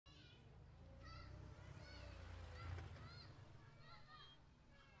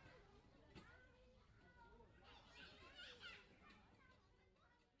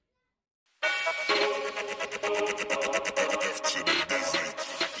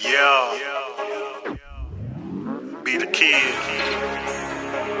Yeah. Be the kid.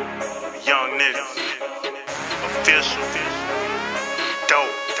 Young niggas. Official.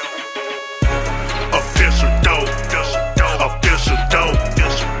 Dope. Official dope. Official dope.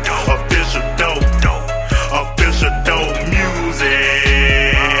 Official dope. Official dope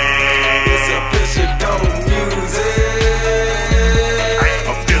music. It's official dope music.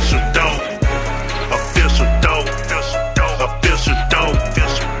 Official dope. Official dope. Official dope.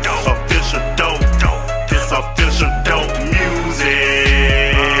 Official dope. This official dope music.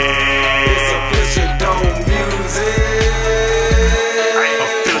 It's official dope music.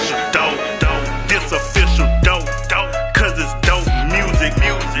 Official dope. This official dope. Cause it's dope music.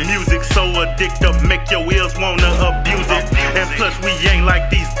 Music so addictive, make your ears wanna abuse it. And plus we ain't like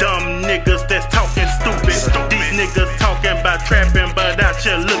these dumb niggas that's talking stupid. These niggas talking about trapping, but out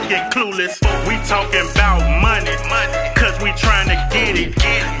here looking clueless. We talking about money, cause we trying to get it.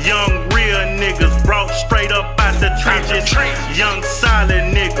 Young real niggas brought straight up out the trenches. Young solid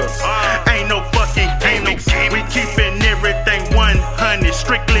niggas, ain't no fucking gimmicks. We keeping everything 100,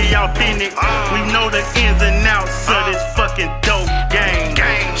 strictly authentic. We know the ins and outs of this fucking dope game.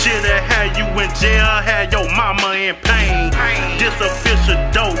 Should've had you in jail, had your mama in pain. This official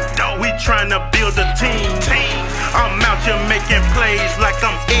dope, we tryna build a team. I'm out here making plays like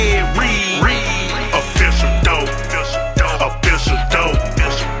I'm Ed Reed. Official dope, official dope,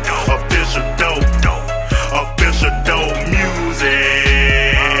 official dope, official dope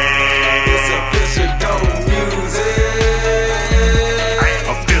music. It's official dope music.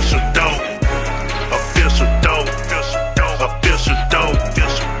 Official dope, official dope, official dope,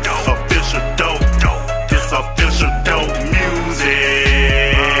 official dope, this official dope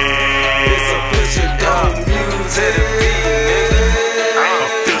music. It's official dope music.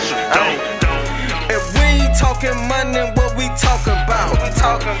 Official dope. If we ain't talking money, what we talking about?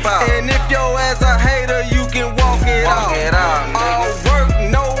 And if your ass a hater, you can walk it out. All work,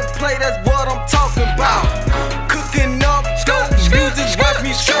 no play, that's what I'm talking about. Cooking up dope music, watch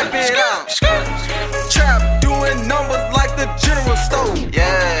me trap it out. Trap doing numbers like the general store.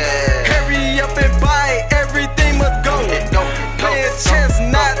 Hurry up and buy it, everything must go. Playing chess,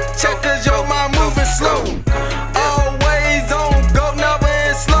 not checkers, yo, my moving slow. Always on go, never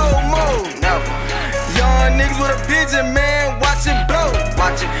in slow mo. Young niggas with a vision, man, watch it blow.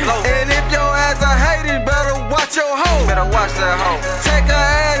 And if your ass a hater, better watch your hoe. Take her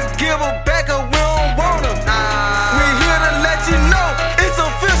ass, give her back a